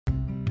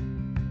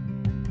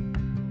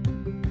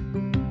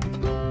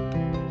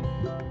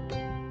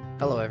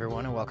Hello,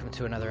 everyone, and welcome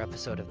to another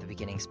episode of the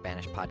Beginning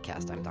Spanish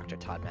podcast. I'm Dr.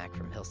 Todd Mack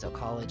from Hillsdale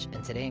College,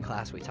 and today in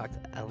class we talked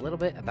a little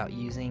bit about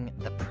using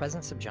the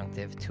present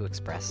subjunctive to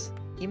express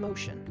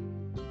emotion.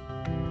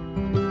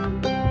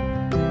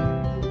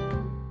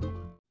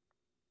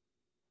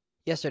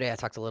 Yesterday I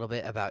talked a little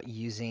bit about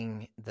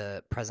using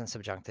the present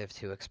subjunctive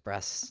to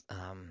express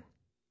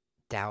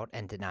doubt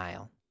and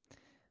denial.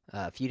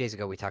 A few days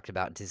ago we talked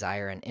about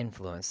desire and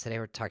influence. Today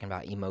we're talking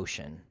about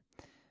emotion.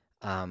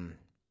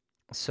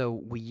 So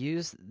we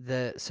use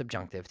the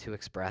subjunctive to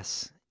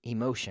express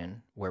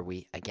emotion where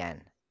you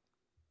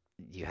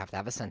have to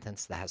have a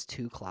sentence that has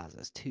two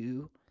clauses,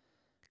 two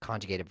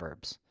conjugated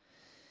verbs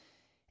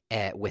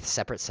with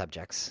separate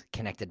subjects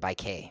connected by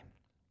K.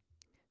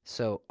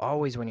 So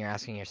always when you're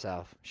asking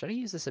yourself, should I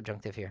use the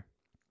subjunctive here?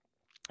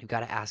 You've got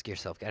to ask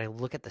yourself, got to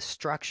look at the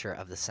structure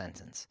of the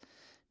sentence.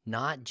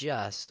 Not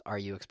just are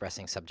you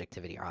expressing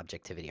subjectivity or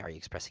objectivity, are you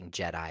expressing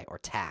Jedi or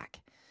tack?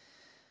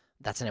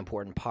 That's an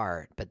important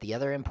part, but the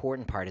other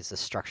important part is the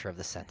structure of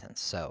the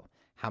sentence. So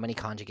how many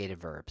conjugated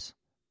verbs?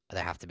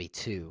 There have to be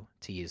two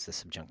to use the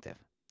subjunctive,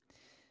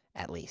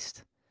 at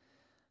least.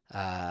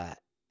 How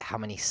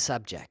many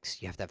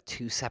subjects? You have to have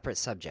two separate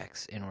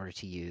subjects in order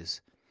to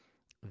use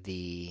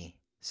the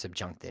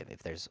subjunctive.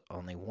 If there's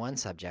only one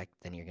subject,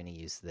 then you're going to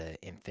use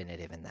the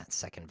infinitive in that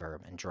second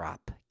verb and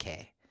drop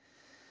K.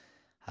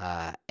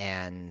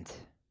 And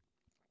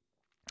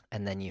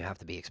then you have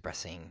to be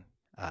expressing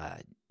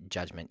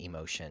judgment,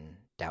 emotion,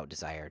 doubt,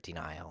 desire,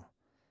 denial,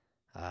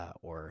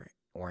 or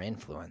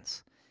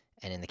influence.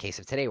 And in the case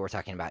of today, we're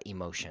talking about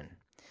emotion.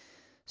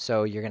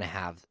 So you're going to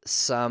have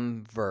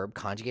some verb,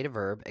 conjugated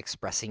verb,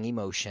 expressing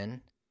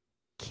emotion,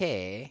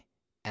 K,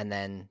 and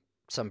then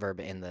some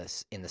verb in the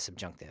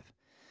subjunctive.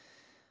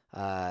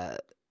 So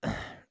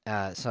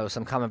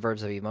some common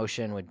verbs of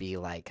emotion would be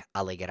like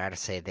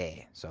alegrarse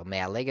de. So me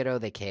alegro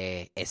de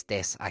que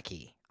estés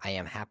aquí. I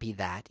am happy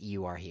that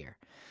you are here.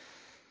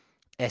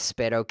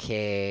 Espero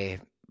que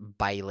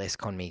bailes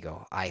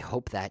conmigo. I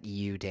hope that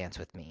you dance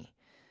with me.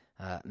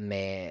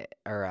 Lamento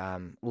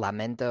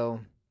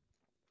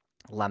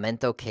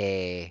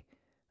que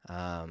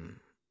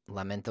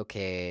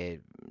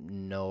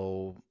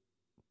no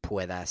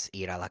puedas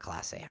ir a la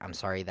clase. I'm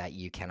sorry that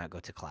you cannot go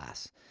to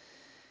class.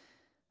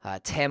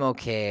 Temo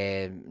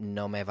que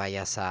no me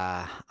vayas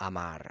a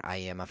amar. I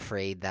am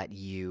afraid that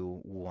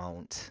you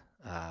won't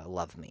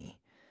love me.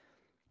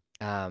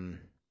 And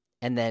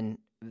then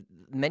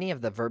many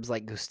of the verbs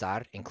like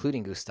gustar,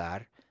 including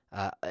gustar,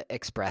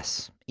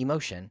 express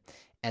emotion,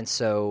 and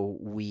so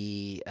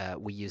we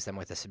use them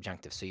with a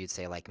subjunctive. So you'd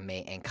say like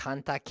me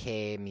encanta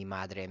que mi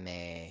madre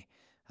me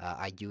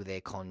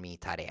ayude con mi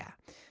tarea,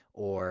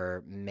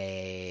 or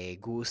me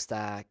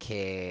gusta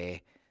que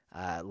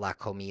la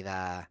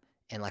comida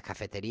en la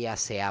cafetería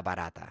sea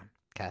barata.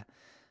 Okay,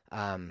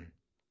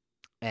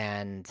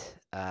 and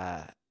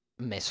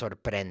me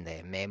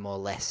sorprende, me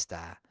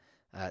molesta.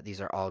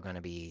 These are all going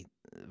to be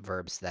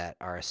verbs that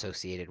are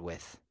associated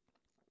with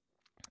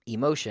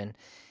emotion.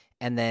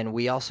 And then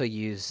we also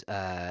use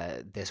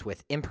this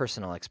with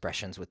impersonal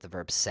expressions with the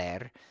verb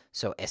ser.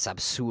 So es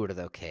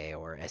absurdo que,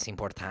 or es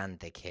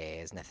importante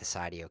que, es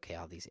necesario que,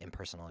 all these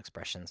impersonal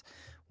expressions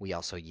we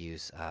also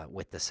use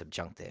with the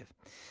subjunctive.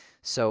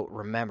 So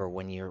remember,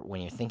 when you're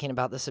thinking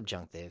about the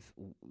subjunctive,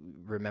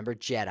 remember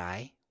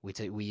Jedi.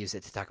 We use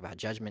it to talk about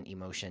judgment,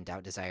 emotion,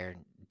 doubt, desire,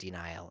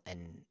 denial,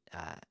 and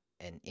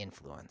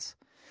influence.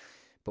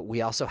 But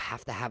we also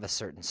have to have a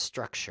certain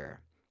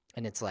structure,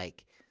 and it's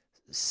like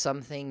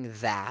something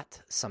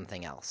that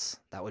something else.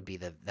 That would be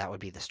the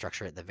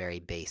structure at the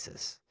very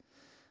basis.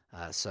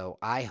 So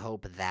I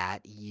hope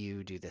that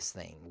you do this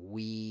thing.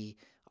 We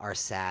are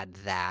sad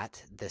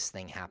that this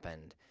thing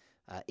happened.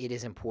 It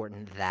is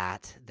important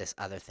that this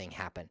other thing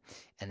happened.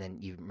 And then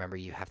you remember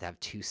you have to have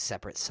two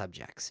separate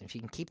subjects. And if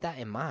you can keep that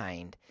in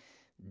mind,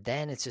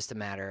 then it's just a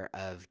matter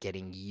of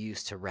getting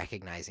used to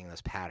recognizing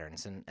those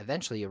patterns. And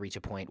eventually you'll reach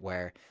a point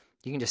where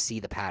you can just see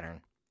the pattern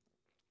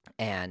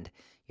and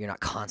you're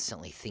not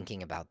constantly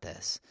thinking about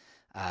this.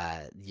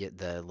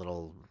 The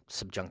little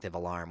subjunctive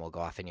alarm will go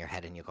off in your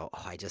head and you'll go,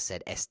 oh, I just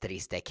said es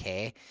triste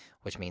que,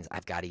 which means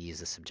I've got to use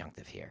the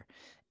subjunctive here.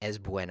 Es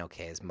bueno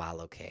que, es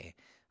malo que,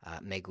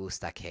 me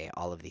gusta que,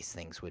 all of these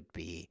things would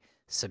be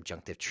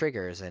subjunctive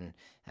triggers. And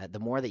the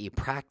more that you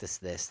practice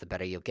this, the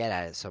better you'll get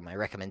at it. So my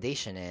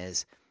recommendation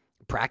is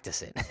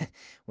practice it.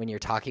 When you're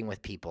talking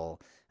with people,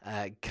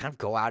 kind of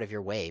go out of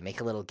your way, make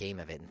a little game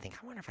of it and think,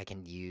 I wonder if I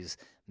can use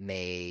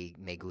me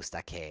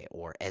gusta que,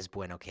 or es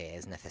bueno que,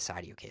 es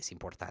necesario que, es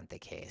importante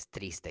que, es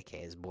triste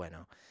que, es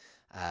bueno.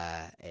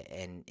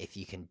 And if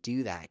you can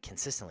do that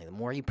consistently, the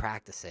more you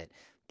practice it,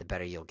 the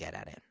better you'll get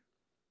at it.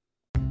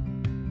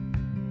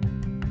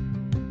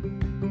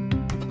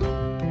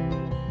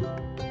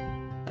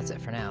 That's it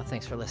for now.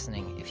 Thanks for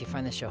listening. If you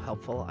find this show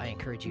helpful, I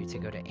encourage you to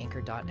go to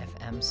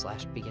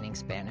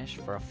anchor.fm/beginningspanish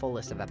for a full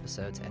list of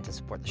episodes and to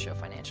support the show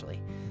financially.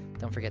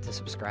 Don't forget to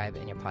subscribe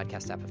in your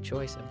podcast app of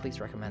choice, and please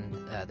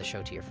recommend the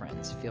show to your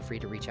friends. Feel free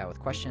to reach out with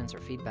questions or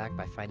feedback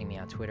by finding me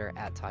on Twitter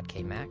at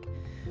ToddKMac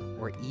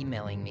or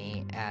emailing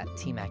me at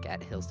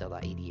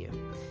tmac@hillsdale.edu.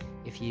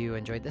 If you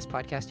enjoyed this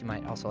podcast, you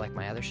might also like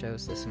my other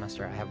shows. This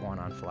semester I have one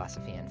on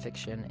philosophy and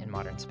fiction in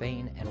modern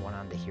Spain and one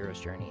on the hero's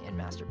journey in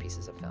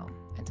masterpieces of film.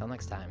 Until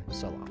next time,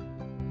 so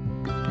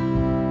long.